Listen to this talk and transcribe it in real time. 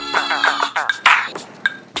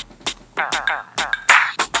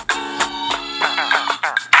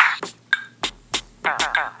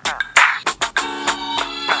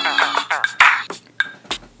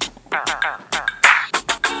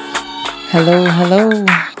Hello, hello.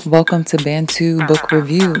 Welcome to Bantu Book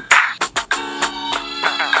Review.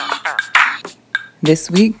 This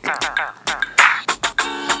week,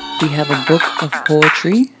 we have a book of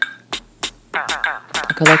poetry,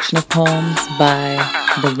 a collection of poems by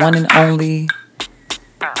the one and only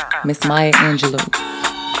Miss Maya Angelou.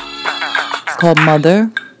 It's called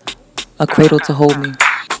Mother, A Cradle to Hold Me.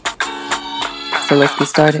 So let's get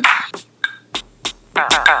started.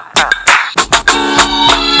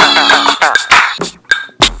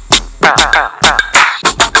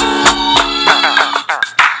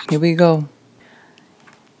 Here we go.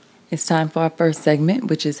 It's time for our first segment,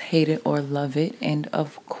 which is Hate It or Love It. And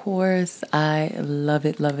of course, I love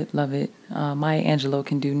it, love it, love it. Maya Angelou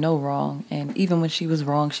can do no wrong. And even when she was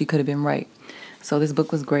wrong, she could have been right. So this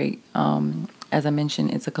book was great. As I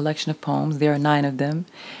mentioned, it's a collection of poems. There are 9 of them.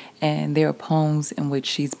 And there are poems in which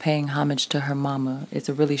she's paying homage to her mama. It's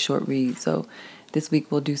a really short read. So this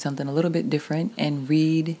week we'll do something a little bit different and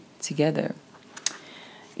read together.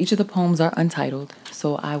 Each of the poems are untitled,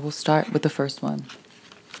 so I will start with the first one.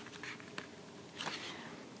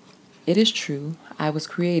 It is true, I was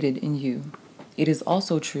created in you. It is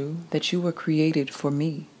also true that you were created for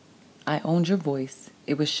me. I owned your voice.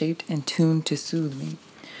 It was shaped and tuned to soothe me.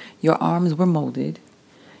 Your arms were molded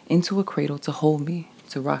into a cradle to hold me,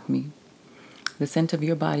 to rock me. The scent of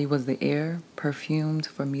your body was the air, perfumed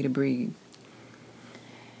for me to breathe.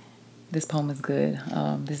 This poem is good.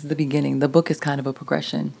 This is the beginning. The book is kind of a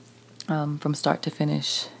progression from start to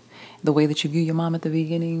finish. The way that you view your mom at the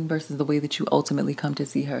beginning versus the way that you ultimately come to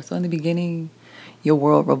see her. So in the beginning, your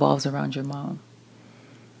world revolves around your mom.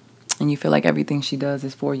 And you feel like everything she does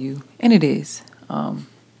is for you. And it is.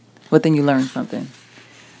 But then you learn something.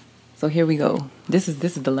 So here we go. This is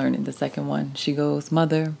the learning, the second one. She goes,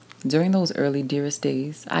 Mother, during those early dearest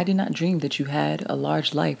days, I did not dream that you had a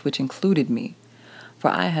large life which included me. For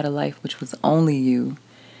I had a life which was only you.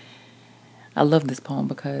 I love this poem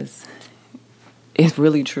because it's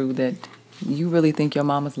really true that you really think your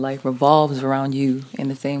mama's life revolves around you in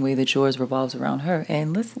the same way that yours revolves around her.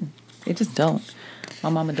 And listen, it just don't. My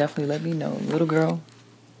mama definitely let me know, little girl,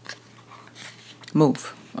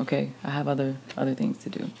 move. Okay, I have other things to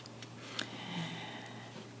do.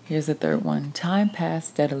 Here's the third one. Time passed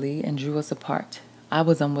steadily and drew us apart. I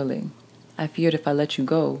was unwilling. I feared if I let you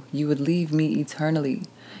go, you would leave me eternally.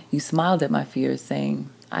 You smiled at my fears, saying,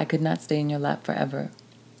 I could not stay in your lap forever.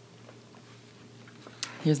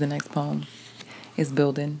 Here's the next poem. It's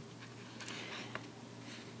building.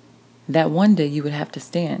 That one day you would have to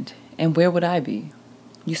stand, and where would I be?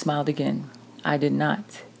 You smiled again. I did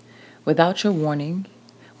not. Without warning,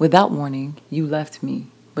 you left me,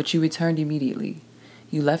 but you returned immediately.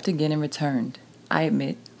 You left again and returned, I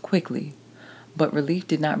admit, quickly. But relief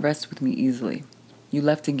did not rest with me easily. You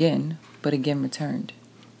left again, but again returned.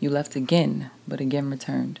 You left again, but again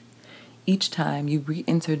returned. Each time you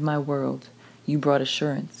re-entered my world, you brought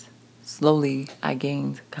assurance. Slowly, I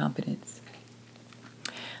gained confidence.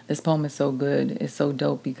 This poem is so good. It's so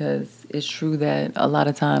dope because it's true that a lot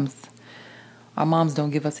of times our moms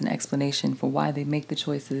don't give us an explanation for why they make the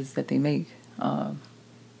choices that they make.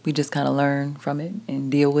 We just kind of learn from it and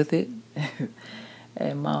deal with it.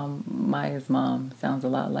 And Maya's mom sounds a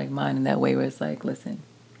lot like mine in that way where it's like, listen,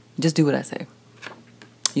 just do what I say.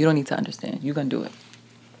 You don't need to understand. You're going to do it.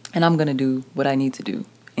 And I'm going to do what I need to do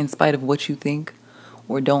in spite of what you think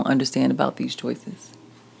or don't understand about these choices.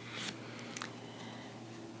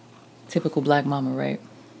 Typical black mama, right?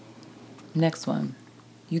 Next one.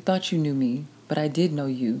 You thought you knew me, but I did know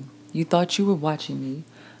you. You thought you were watching me,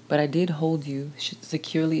 but I did hold you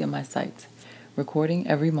securely in my sight, recording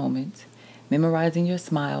every moment, memorizing your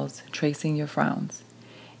smiles, tracing your frowns.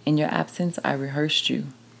 In your absence, I rehearsed you,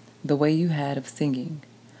 the way you had of singing,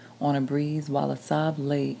 on a breeze while a sob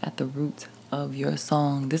lay at the root of your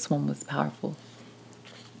song. This one was powerful.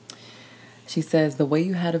 She says, the way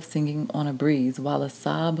you had of singing on a breeze while a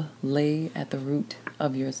sob lay at the root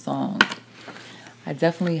of your song. I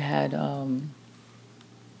definitely had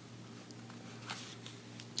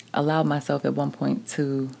allowed myself at one point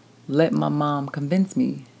to let my mom convince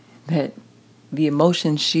me that the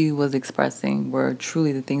emotions she was expressing were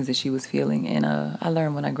truly the things that she was feeling. And I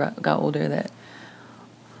learned when I got older that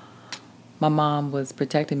my mom was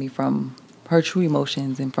protecting me from her true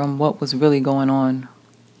emotions and from what was really going on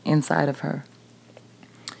inside of her.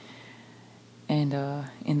 And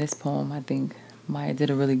in this poem, I think Maya did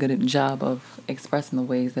a really good job of expressing the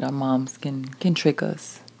ways that our moms can trick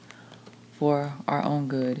us for our own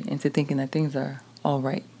good into thinking that things are all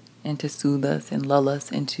right and to soothe us and lull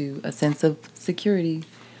us into a sense of security,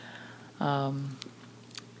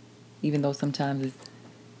 even though sometimes it's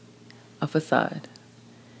a facade.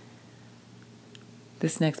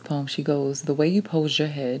 This next poem, she goes, the way you posed your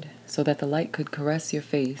head so that the light could caress your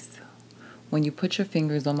face, when you put your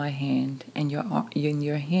fingers on my hand and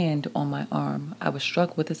your hand on my arm, I was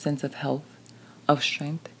struck with a sense of health, of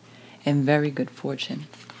strength, and very good fortune.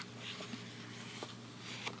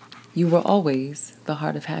 You were always the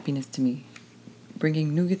heart of happiness to me,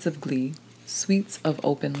 bringing nougats of glee, sweets of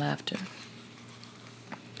open laughter.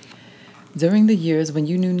 During the years when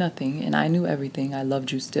you knew nothing and I knew everything, I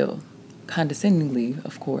loved you still. Condescendingly,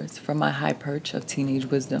 of course, from my high perch of teenage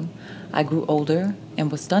wisdom, I grew older and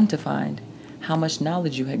was stunned to find how much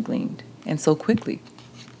knowledge you had gleaned, and so quickly.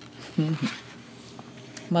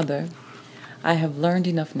 Mother, I have learned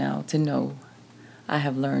enough now to know I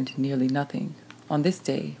have learned nearly nothing. On this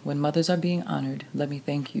day, when mothers are being honored, let me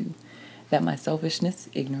thank you that my selfishness,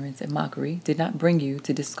 ignorance, and mockery did not bring you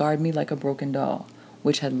to discard me like a broken doll,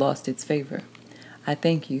 which had lost its favor. I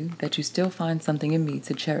thank you that you still find something in me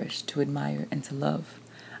to cherish, to admire, and to love.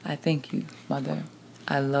 I thank you, Mother.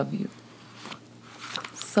 I love you.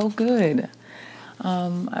 So good.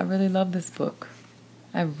 I really love this book.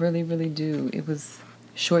 I really, really do. It was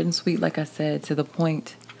short and sweet, like I said, to the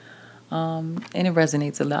point. And it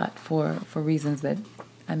resonates a lot for reasons that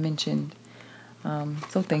I mentioned.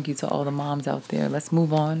 So thank you to all the moms out there. Let's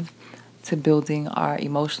move on to building our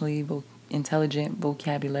emotionally intelligent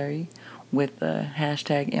vocabulary with the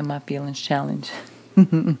hashtag In My Feelings Challenge.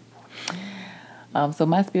 So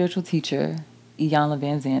my spiritual teacher, Iyanla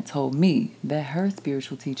Vanzant, told me that her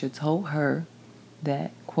spiritual teacher told her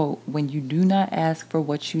that, quote, when you do not ask for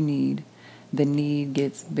what you need, the need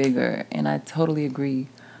gets bigger. And I totally agree.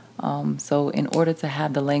 So in order to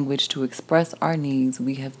have the language to express our needs,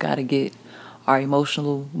 we have got to get our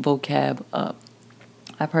emotional vocab up.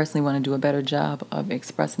 I personally want to do a better job of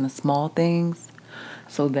expressing the small things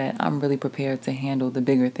so that I'm really prepared to handle the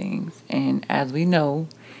bigger things. And as we know,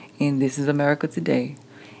 in This Is America Today,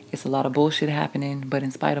 it's a lot of bullshit happening, but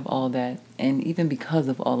in spite of all that, and even because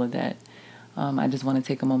of all of that, I just want to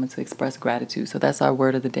take a moment to express gratitude. So that's our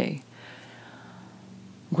word of the day.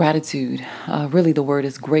 Gratitude. Really, the word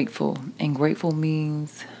is grateful, and grateful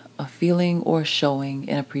means a feeling or showing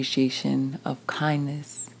an appreciation of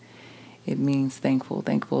kindness. It means thankful.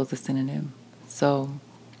 Thankful is a synonym. So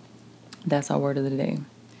that's our word of the day.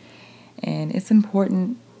 And it's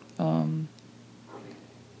important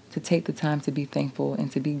to take the time to be thankful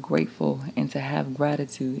and to be grateful and to have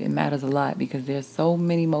gratitude. It matters a lot because there's so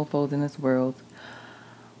many mofos in this world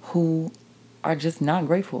who are just not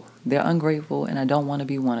grateful. They're ungrateful, and I don't want to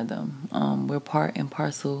be one of them. We're part and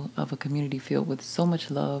parcel of a community filled with so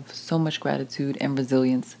much love, so much gratitude, and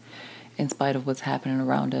resilience in spite of what's happening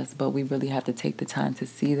around us. But we really have to take the time to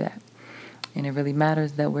see that. And it really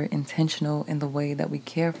matters that we're intentional in the way that we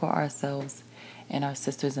care for ourselves and our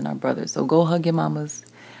sisters and our brothers. So go hug your mamas,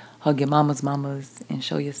 mamas, and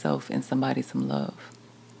show yourself and somebody some love.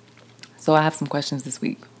 So I have some questions this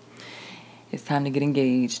week. It's time to get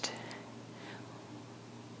engaged.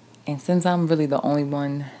 And since I'm really the only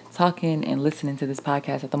one talking and listening to this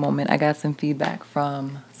podcast at the moment, I got some feedback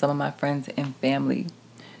from some of my friends and family.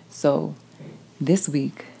 So this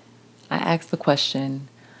week, I asked the question,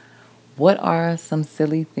 what are some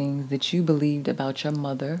silly things that you believed about your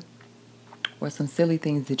mother, or some silly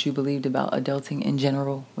things that you believed about adulting in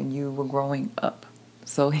general when you were growing up?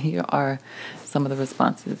 So here are some of the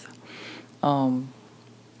responses.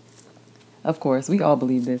 Of course, we all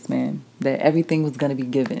believe this, man, that everything was going to be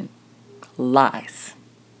given. Lies.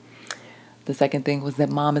 The second thing was that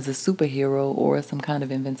mom is a superhero or some kind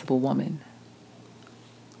of invincible woman.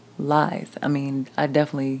 Lies. I mean, I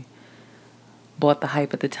definitely bought the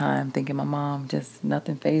hype at the time, thinking my mom just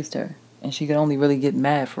nothing fazed her, and she could only really get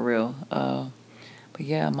mad for real. But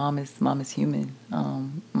yeah, mom is human.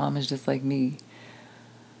 Mom is just like me.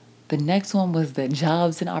 The next one was that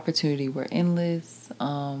jobs and opportunity were endless,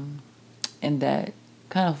 and that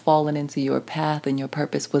kind of falling into your path and your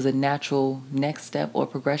purpose was a natural next step or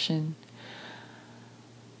progression.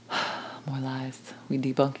 More lies. We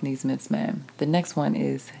debunking these myths, man. The next one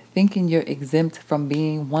is thinking you're exempt from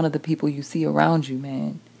being one of the people you see around you,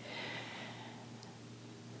 man.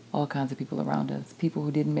 All kinds of people around us. People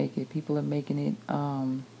who didn't make it. People are making it.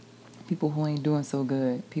 People who ain't doing so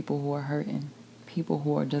good. People who are hurting. People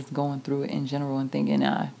who are just going through it in general and thinking,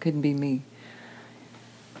 couldn't be me.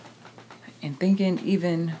 And thinking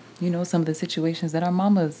even, some of the situations that our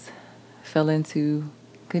mamas fell into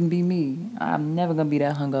couldn't be me. I'm never going to be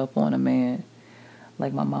that hung up on a man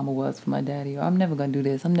like my mama was for my daddy. Or I'm never going to do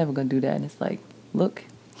this. I'm never going to do that. And it's like, look,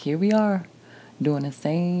 here we are doing the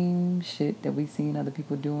same shit that we've seen other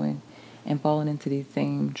people doing and falling into these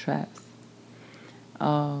same traps.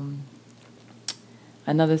 Another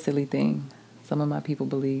silly thing. some of my people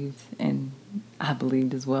believed, and I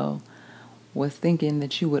believed as well, was thinking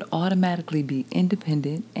that you would automatically be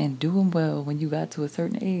independent and doing well when you got to a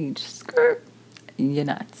certain age. Skirt. You're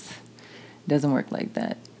not. Doesn't work like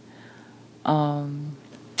that. One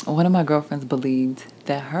of my girlfriends believed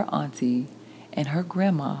that her auntie and her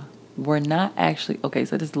grandma were not actually, okay,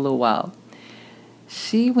 so this is a little wild.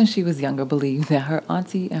 She, when she was younger, believed that her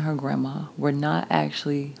auntie and her grandma were not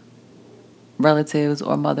actually relatives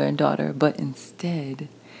or mother and daughter, but instead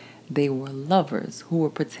they were lovers who were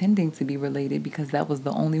pretending to be related because that was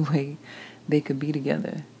the only way they could be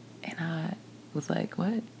together. And I was like,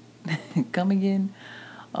 what? Come again?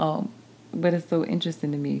 But it's so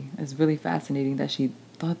interesting to me. It's really fascinating that she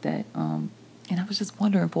thought that. And I was just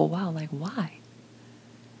wondering for a while, like, why?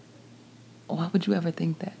 Why would you ever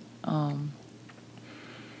think that?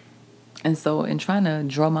 And so, in trying to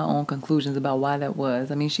draw my own conclusions about why that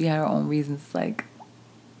was, I mean, she had her own reasons. Like,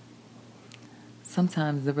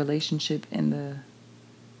 sometimes the relationship and the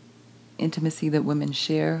intimacy that women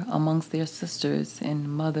share amongst their sisters and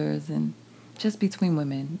mothers and just between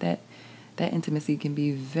women, that intimacy can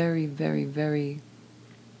be very, very, very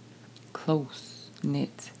close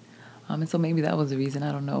knit. And so maybe that was the reason,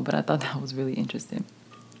 I don't know, but I thought that was really interesting.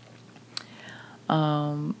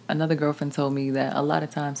 Another girlfriend told me that a lot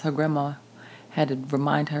of times her grandma had to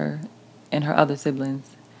remind her and her other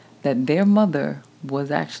siblings that their mother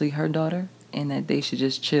was actually her daughter and that they should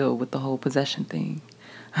just chill with the whole possession thing.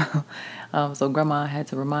 So grandma had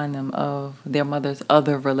to remind them of their mother's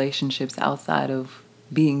other relationships outside of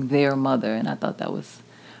being their mother. And I thought that was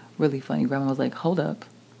really funny. Grandma was like, hold up,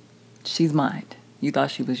 she's mine. You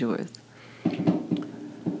thought she was yours.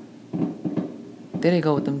 There they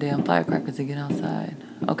go with them damn firecrackers again outside.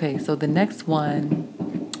 Okay, so the next one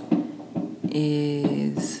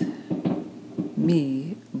is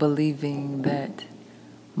me believing that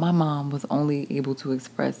my mom was only able to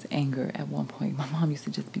express anger at one point. My mom used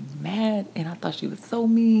to just be mad, and I thought she was so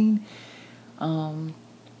mean. And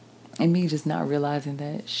me just not realizing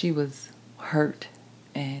that she was hurt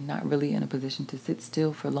and not really in a position to sit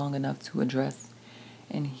still for long enough to address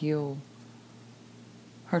and heal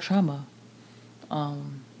her trauma.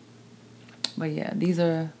 But yeah, these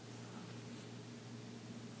are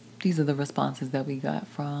the responses that we got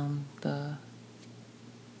from the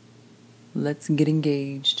Let's Get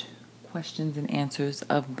Engaged questions and answers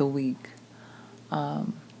of the week.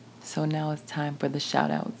 So now it's time for the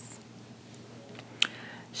shout outs.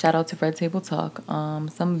 Shout out to Red Table Talk.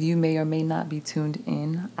 Some of you may or may not be tuned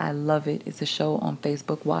in. I love it. It's a show on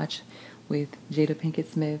Facebook Watch with Jada Pinkett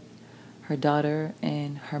Smith, her daughter,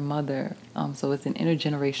 and her mother. So it's an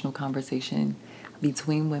intergenerational conversation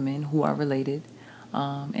between women who are related.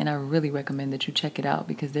 And I really recommend that you check it out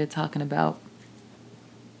because they're talking about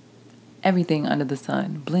everything under the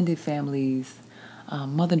sun. Blended families,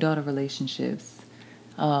 mother-daughter relationships,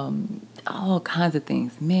 all kinds of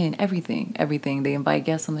things. Men, everything. They invite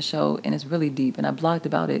guests on the show, and it's really deep. And I blogged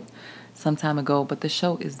about it some time ago, but the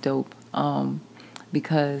show is dope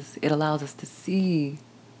because it allows us to see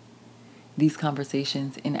these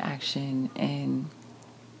conversations in action and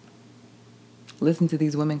listen to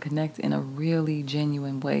these women connect in a really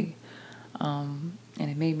genuine way. And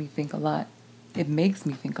it made me think a lot. It makes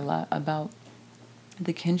me think a lot about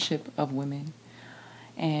the kinship of women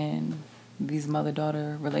and these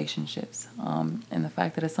mother-daughter relationships. And the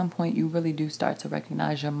fact that at some point you really do start to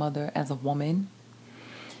recognize your mother as a woman,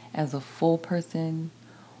 as a full person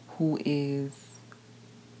who is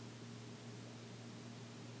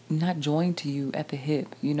not joined to you at the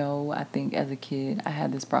hip. You know, I think as a kid, I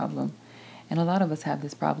had this problem. And a lot of us have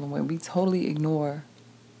this problem where we totally ignore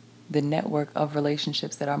the network of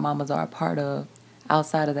relationships that our mamas are a part of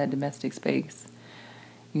outside of that domestic space.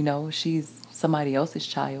 You know, she's somebody else's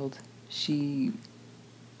child. She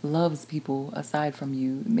loves people aside from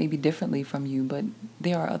you, maybe differently from you, but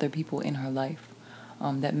there are other people in her life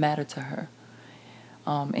that matter to her.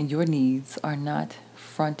 And your needs are not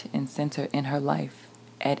front and center in her life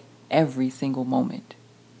at every single moment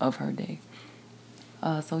of her day.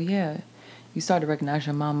 So yeah, you start to recognize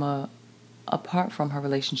your mama apart from her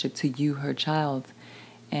relationship to you, her child.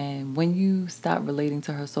 And when you stop relating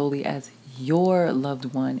to her solely as your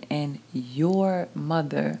loved one and your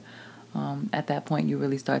mother, at that point you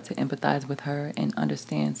really start to empathize with her and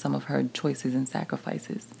understand some of her choices and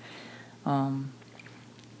sacrifices. And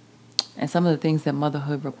some of the things that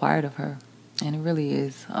motherhood required of her. And it really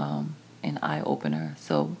is an eye-opener.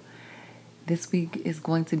 So this week is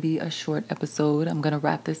going to be a short episode. I'm going to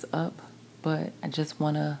wrap this up. But I just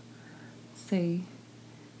want to say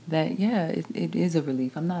that, yeah, it is a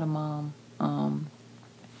relief. I'm not a mom.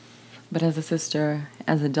 But as a sister,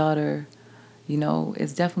 as a daughter,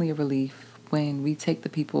 It's definitely a relief when we take the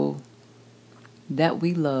people that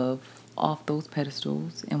we love off those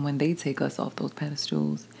pedestals and when they take us off those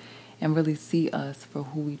pedestals and really see us for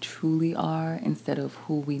who we truly are instead of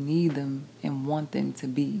who we need them and want them to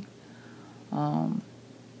be.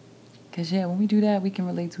 Because, when we do that, we can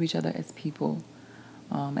relate to each other as people,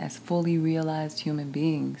 as fully realized human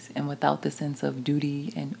beings, and without the sense of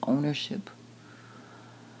duty and ownership.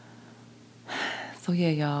 So,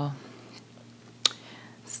 y'all,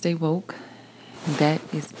 stay woke. That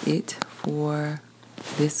is it for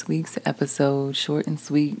this week's episode. Short and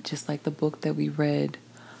sweet, just like the book that we read.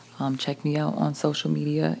 Check me out on social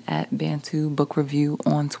media at Bantu Book Review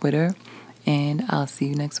on Twitter, and I'll see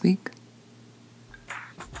you next week.